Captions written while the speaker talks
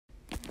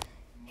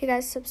Hey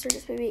guys,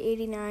 Subsurface Baby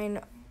 89.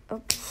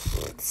 Oh,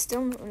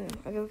 still,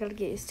 I gotta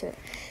get used to it.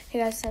 Hey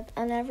guys,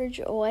 on average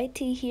YT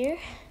here,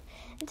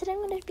 and today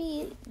I'm gonna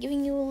be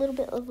giving you a little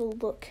bit of a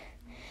look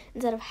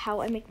instead of how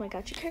I make my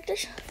gacha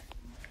characters.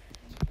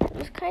 It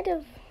was kind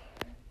of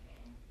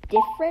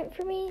different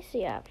for me, so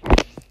yeah.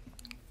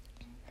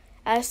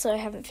 Also, I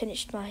haven't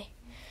finished if I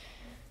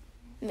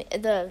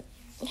were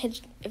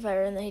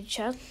in the Hidden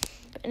Child.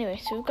 But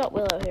anyway, so we've got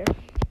Willow here.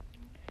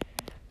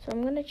 So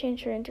I'm gonna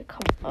change her into a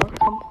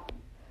completely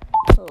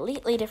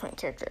different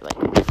character. Like,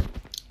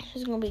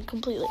 she's gonna be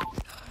completely.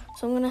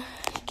 So I'm gonna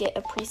get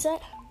a preset.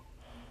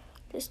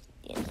 Just,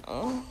 here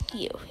gonna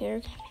be the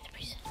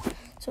preset.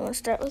 So I'm gonna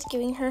start with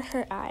giving her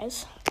her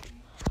eyes.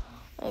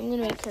 I'm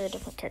gonna make her a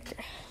different character.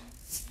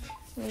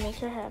 I'm gonna make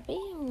her happy.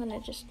 I'm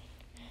gonna just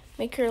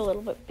make her a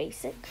little bit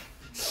basic.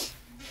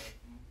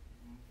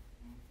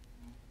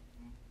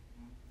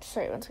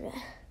 Sorry, one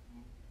second.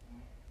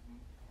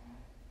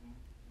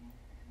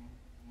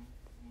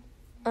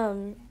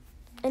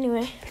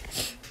 Anyway.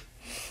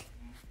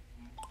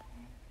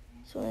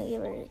 So I'm gonna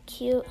give her a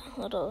cute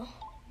little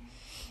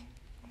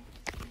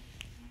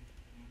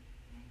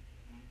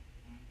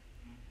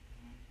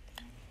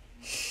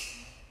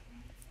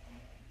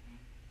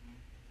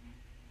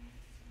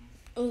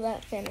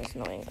that fan is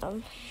annoying.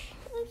 I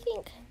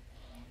think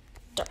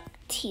dark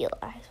teal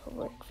eyes will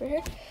work for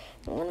her.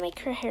 I'm gonna make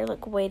her hair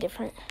look way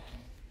different.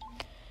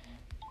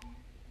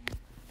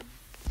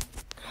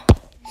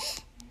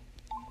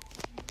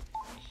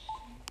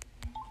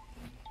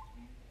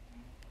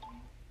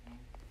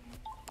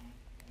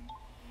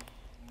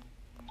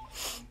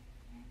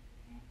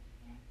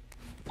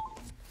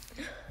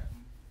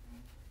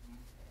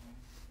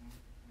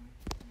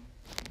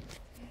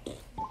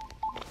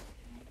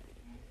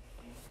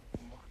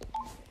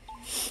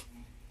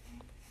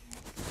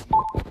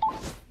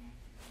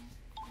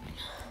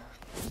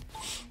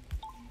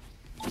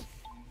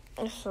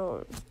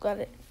 So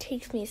it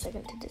takes me a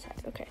second to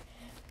decide. Okay.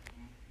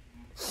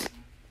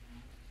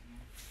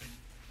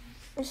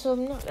 So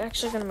I'm not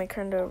actually gonna make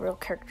her into a real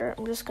character.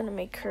 I'm just gonna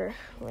make her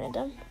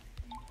random.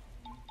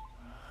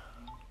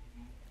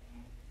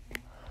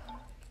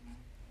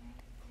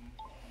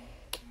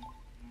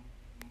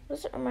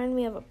 Does it remind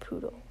me of a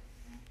poodle?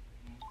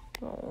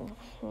 Oh.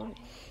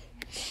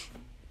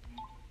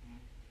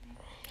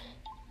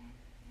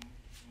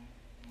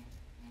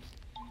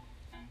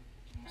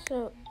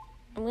 So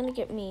I'm gonna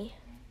get me.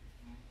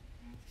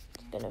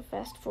 Gonna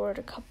fast forward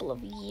a couple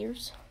of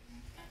years.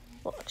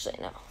 Well, actually,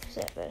 no.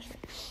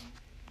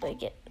 But I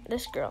get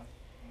this girl.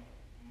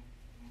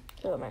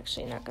 So I'm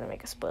actually not gonna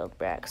make a spoiled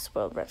brat, 'cause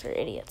spoiled brats are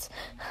idiots.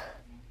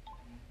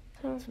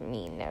 Sounds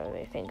mean now that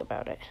I think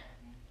about it.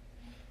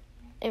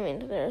 I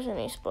mean, if there's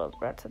any spoiled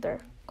brats out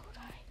there, go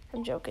die.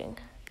 I'm joking.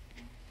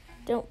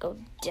 Don't go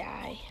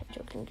die. I'm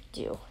joking.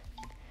 Do.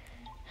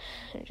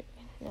 I'm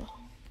joking. No.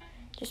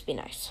 Just be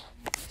nice.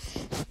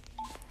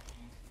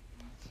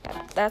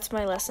 That's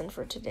my lesson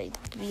for today.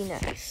 Be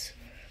nice.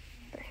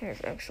 That hair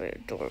is actually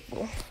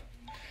adorable.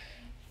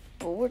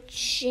 But we're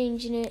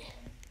changing it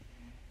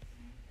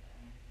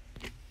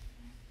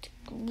to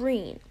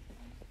green.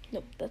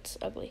 Nope, that's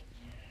ugly.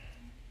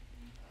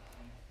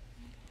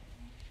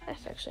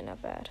 That's actually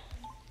not bad.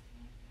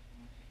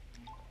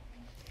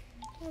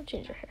 We'll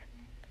change her hair.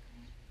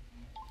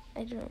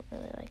 I don't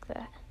really like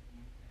that.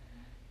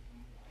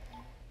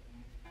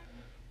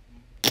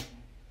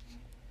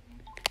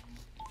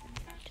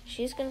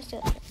 She's gonna stay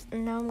like that.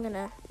 Now I'm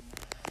gonna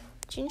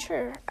change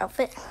her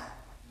outfit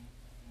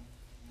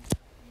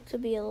to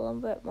be a little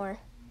bit more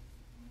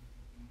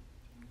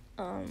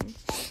I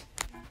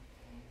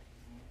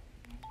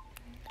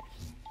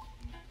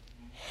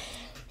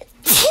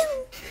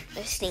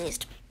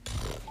sneezed.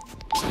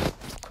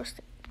 Of course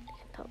you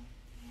can tell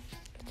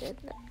I did.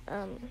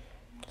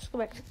 Let's go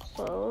back to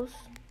clothes.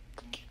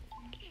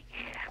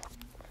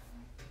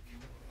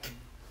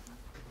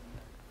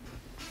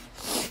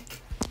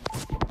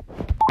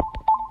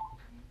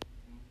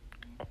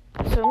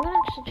 So I'm gonna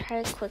actually try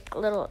a quick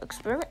little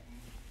experiment.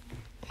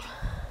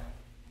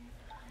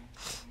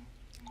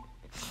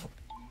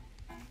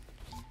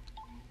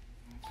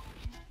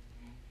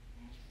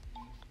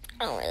 I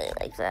don't really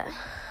like that.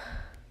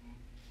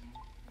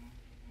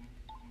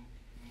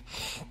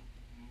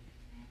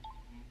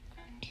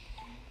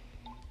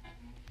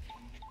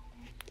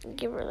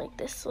 Give her like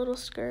this little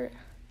skirt.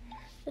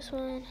 This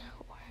one,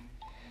 or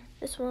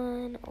this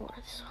one, or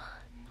this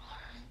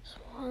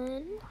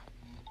one.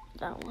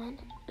 That one,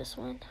 this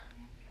one.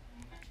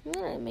 I'm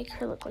gonna make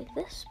her look like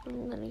this, but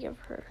I'm gonna give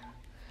her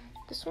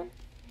this one.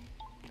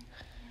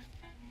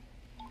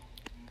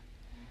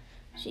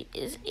 She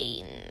is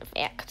in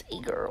fact a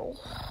girl.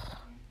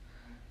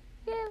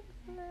 Yeah,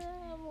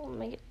 we'll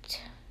make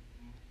it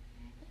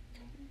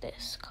like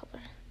this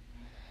color.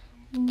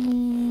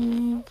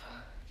 And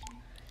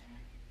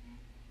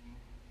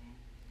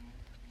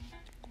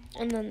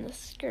then the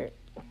skirt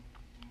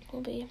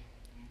will be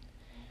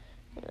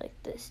like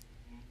this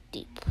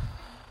deep.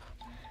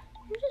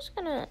 I'm just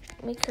gonna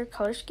make her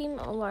color scheme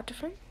a lot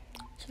different.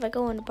 So if I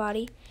go into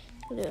body,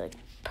 I'll do like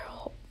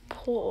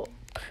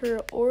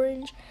pure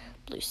orange,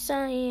 blue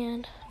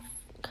cyan,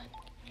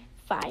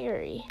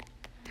 fiery,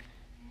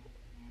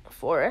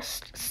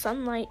 forest,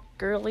 sunlight,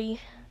 girly.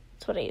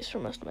 That's what I use for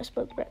most of my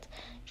spoiled brats.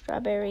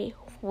 Strawberry,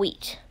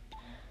 wheat,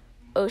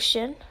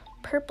 ocean,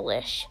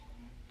 purplish,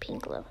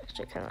 pink love.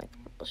 Actually, kind of like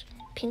purplish.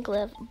 Pink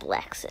love,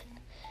 black sit.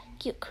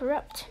 Cute,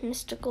 corrupt,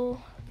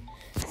 mystical,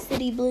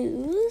 city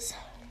blues,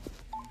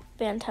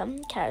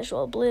 phantom,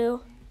 casual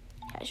blue,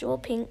 casual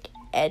pink,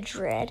 edge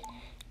red,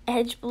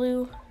 edge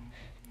blue,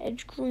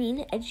 edge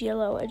green, edge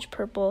yellow, edge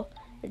purple,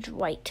 edge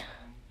white,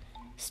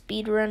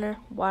 speedrunner,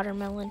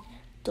 watermelon,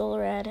 dull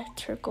red,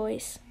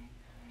 turquoise.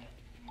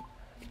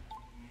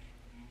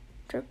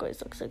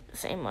 Turquoise looks like the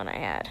same one I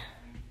had.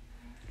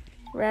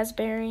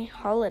 Raspberry,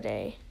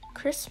 holiday,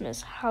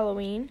 Christmas,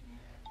 Halloween,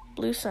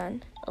 blue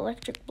sun,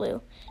 electric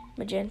blue,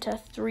 magenta,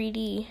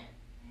 3D,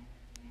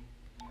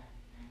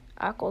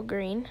 aqua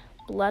green,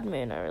 blood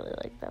moon, I really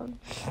like that one.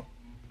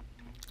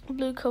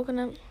 Blue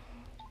coconut,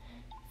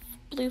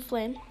 blue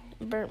flame,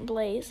 burnt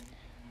blaze,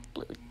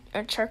 blue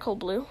or charcoal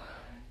blue,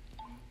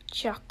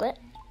 chocolate,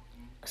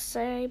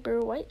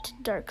 cyber white,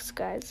 dark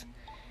skies,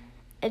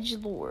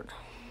 edgelord,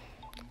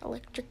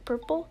 electric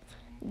purple,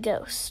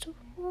 ghost,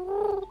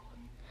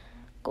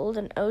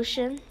 golden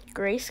ocean,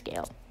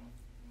 grayscale.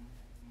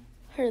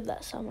 Heard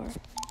that somewhere.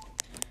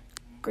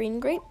 Green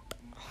grape,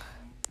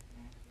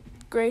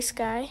 gray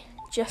sky,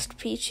 just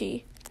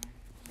peachy,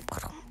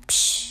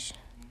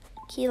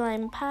 key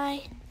lime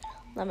pie,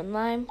 lemon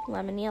lime,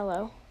 lemon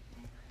yellow,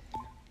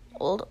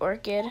 old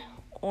orchid,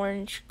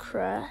 orange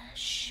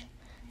crush,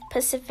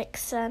 Pacific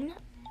sun,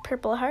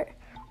 purple heart,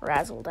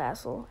 razzle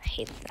dazzle, I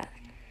hate that.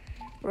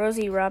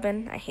 Rosy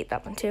robin, I hate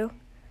that one too.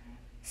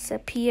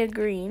 Sepia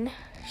green,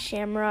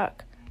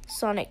 shamrock,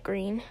 sonic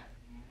green,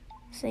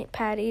 St.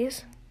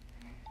 Patty's,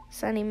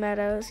 sunny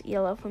meadows,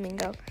 yellow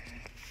flamingo.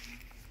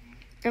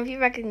 If you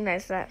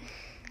recognize that,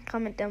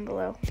 comment down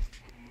below.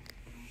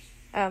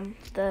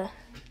 The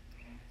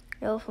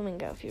yellow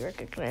flamingo, if you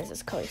recognize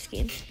this color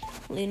scheme.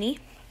 Looney,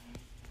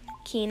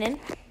 Keenan,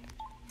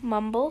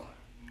 Mumble,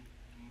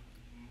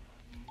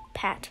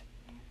 Pat,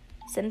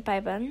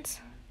 Senpai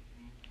Buns,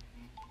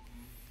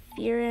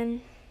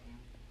 Fearin,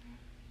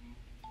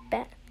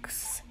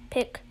 Bex,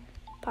 Pick,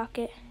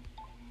 Pocket,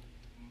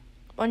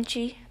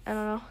 Unchy, I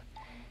don't know,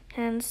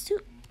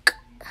 Hansuk,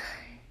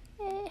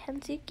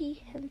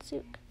 Hansuki,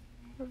 Hansuk,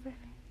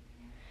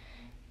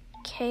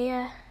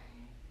 Kea,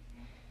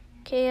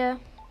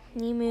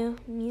 Nimu,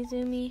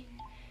 Mizumi,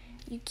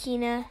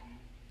 Yukina,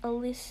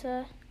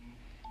 Alisa,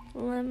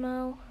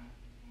 Lemo,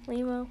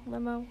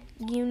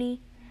 Uni,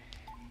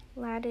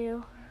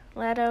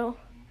 Lado,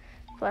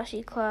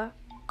 Flashy Claw,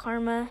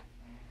 Karma,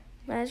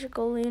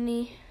 Magical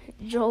Looney,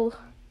 Joel,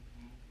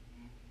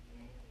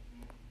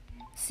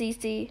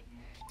 Cece,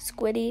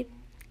 Squiddy,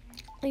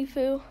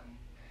 Lifu,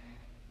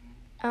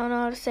 I don't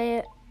know how to say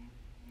it,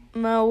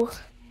 Mo,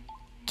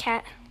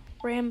 Cat,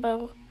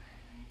 Rambo,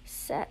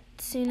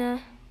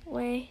 Satsuna,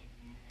 Way,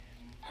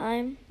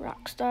 Heim,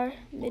 Rockstar,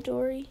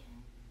 Midori,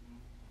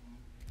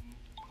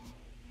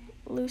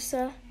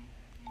 Lusa,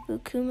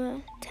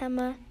 Ukuma,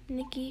 Tema,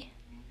 Nikki,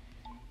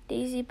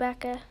 Daisy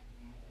Becca,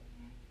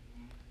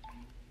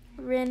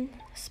 Rin,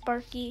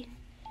 Sparky,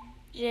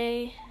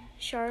 Jay,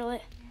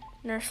 Charlotte,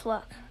 Nurse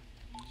Luck,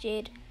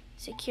 Jade,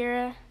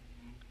 Sakura,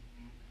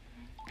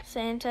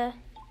 Santa,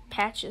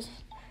 Patches,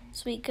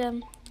 Sweet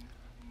Gum,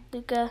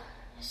 Luca,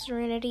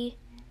 Serenity,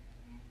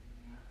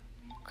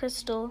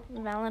 Crystal,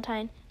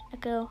 Valentine,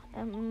 Echo,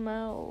 and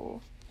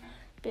Mo.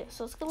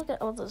 So let's go look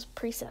at all those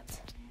presets.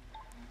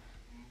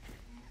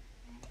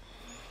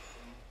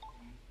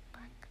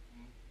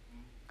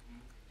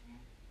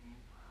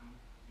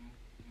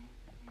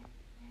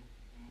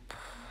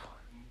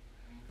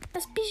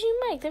 That's Bijou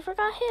Mike. They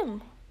forgot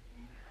him.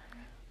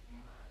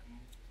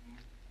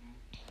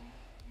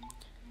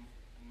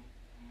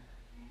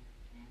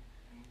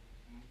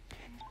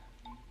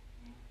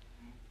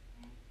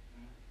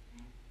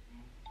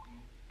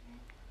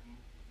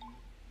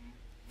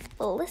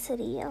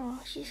 Felicity, oh,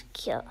 she's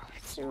cute.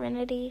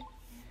 Serenity.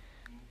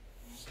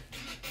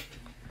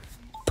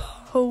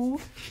 Poe.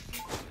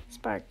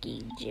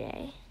 Sparky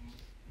J.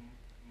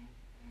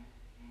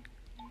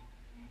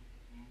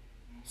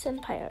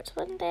 Senpai Arts.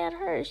 Why didn't they add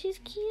her? She's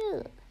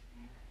cute.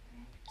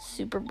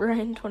 Super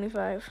Brain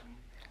 25.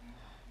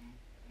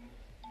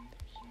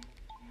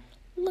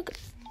 Look.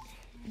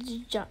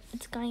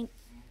 It's going.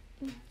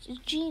 It's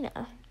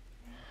Gina.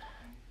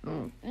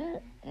 I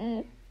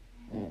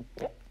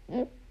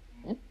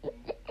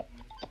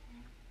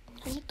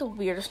make the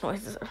weirdest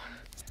noises.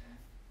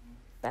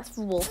 That's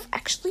Wolf,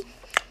 actually.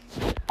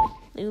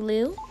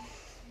 Lulu.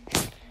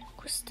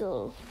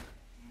 Crystal.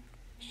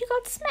 She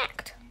got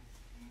smacked.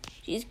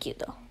 She's cute,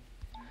 though.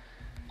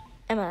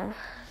 Emma.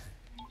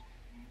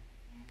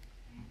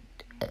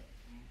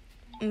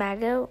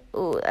 Mago.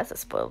 Ooh, that's a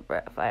spoiled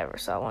brat if I ever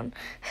saw one.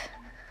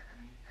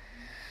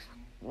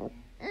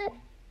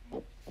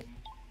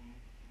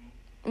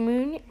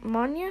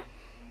 Monya?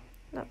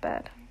 Not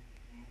bad.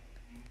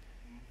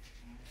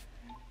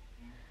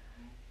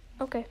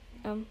 Okay,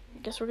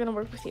 guess we're gonna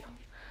work with you.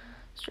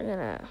 So we're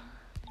gonna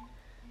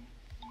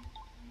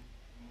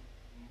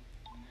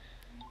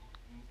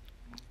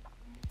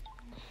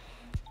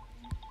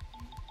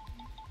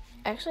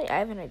actually, I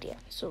have an idea.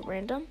 So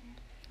random.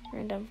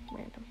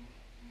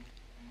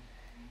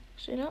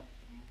 So you know,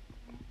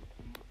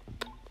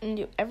 and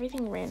do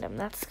everything random.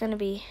 That's gonna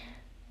be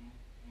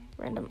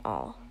random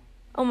all.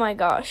 Oh my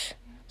gosh.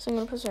 So I'm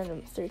gonna press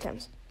random 3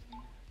 times.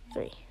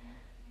 3.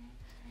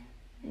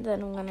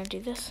 Then I'm gonna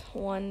do this.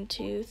 1,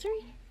 2,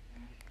 3.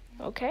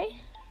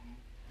 Okay.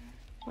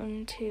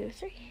 1, 2,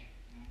 3.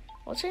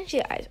 I'll change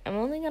the eyes. I'm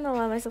only gonna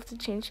allow myself to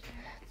change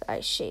the eye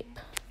shape.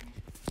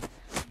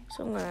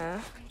 So I'm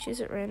gonna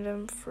choose it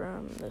random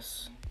from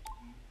this.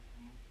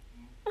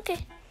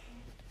 Okay.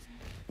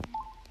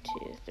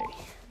 2, 3.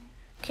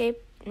 Okay,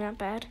 not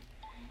bad.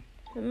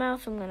 The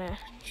mouth, I'm gonna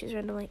choose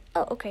randomly.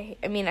 Oh, okay.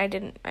 I mean, I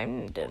didn't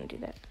do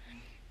that.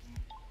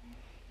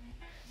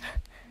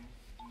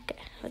 Okay,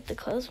 with the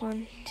clothes,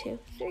 1, 2,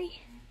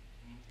 3.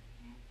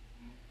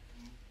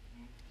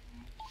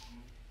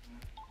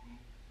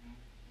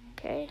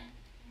 Okay,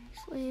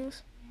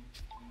 sleeves.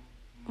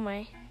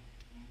 My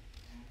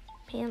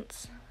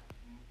pants.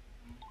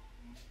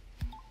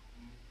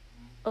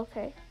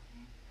 Okay,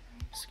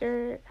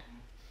 skirt.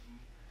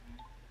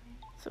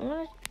 So I'm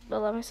gonna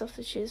allow myself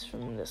to choose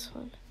from this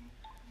one.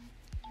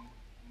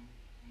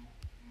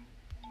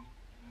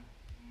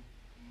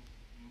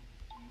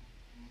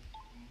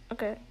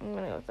 Okay, I'm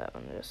gonna go with that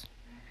one.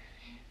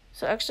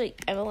 So actually,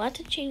 I'm allowed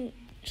to change.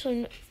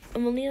 So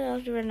I'm only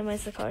allowed to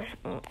randomize the color.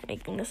 I'm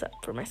making this up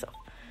for myself.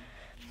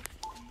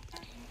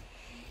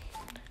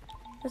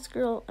 This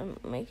girl, I'm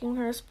making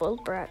her a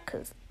spoiled brat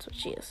because that's what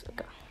she is.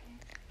 Okay.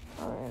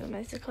 I'll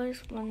randomize the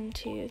colors. 1,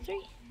 2,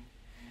 3.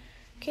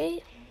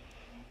 Okay.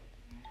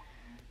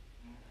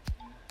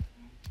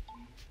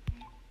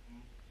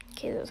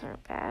 Okay, those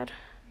aren't bad.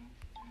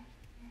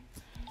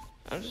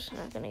 I'm just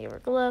not gonna give her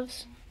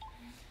gloves.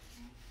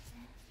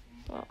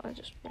 Well, I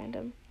just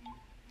random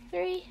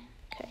 3.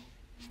 Okay.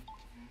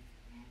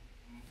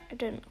 I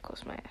didn't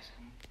close my eyes.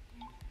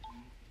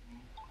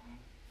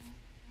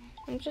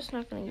 I'm just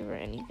not gonna give her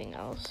anything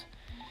else.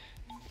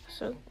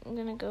 So I'm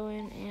gonna go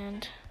in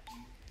and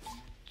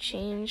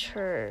change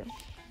her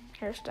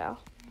hairstyle.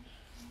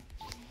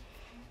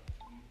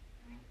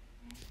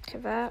 Okay,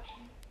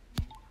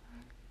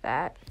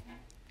 that.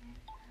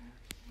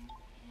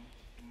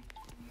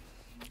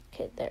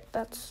 Okay, there.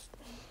 That's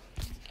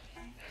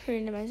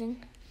randomizing.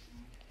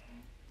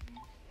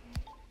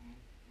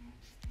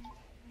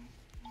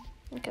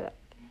 Look at that.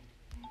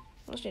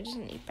 Well, she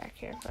doesn't need back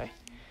here if I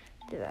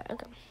do that.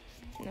 Okay.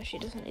 No, she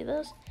doesn't need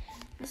those.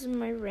 This is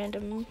my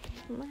randomized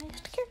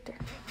character.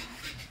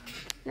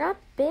 Not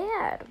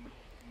bad.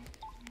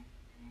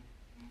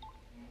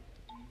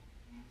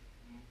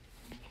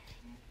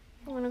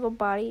 I'm gonna go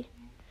body.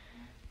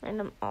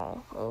 Random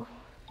all. Oh.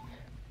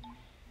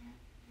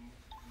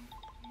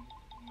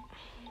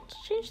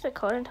 Let's change the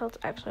color until it's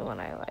actually one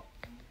I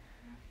like.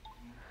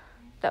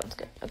 That one's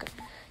good. Okay.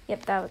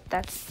 Yep,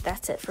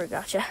 that's it for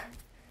Gacha.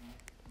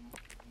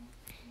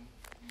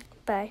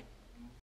 Bye.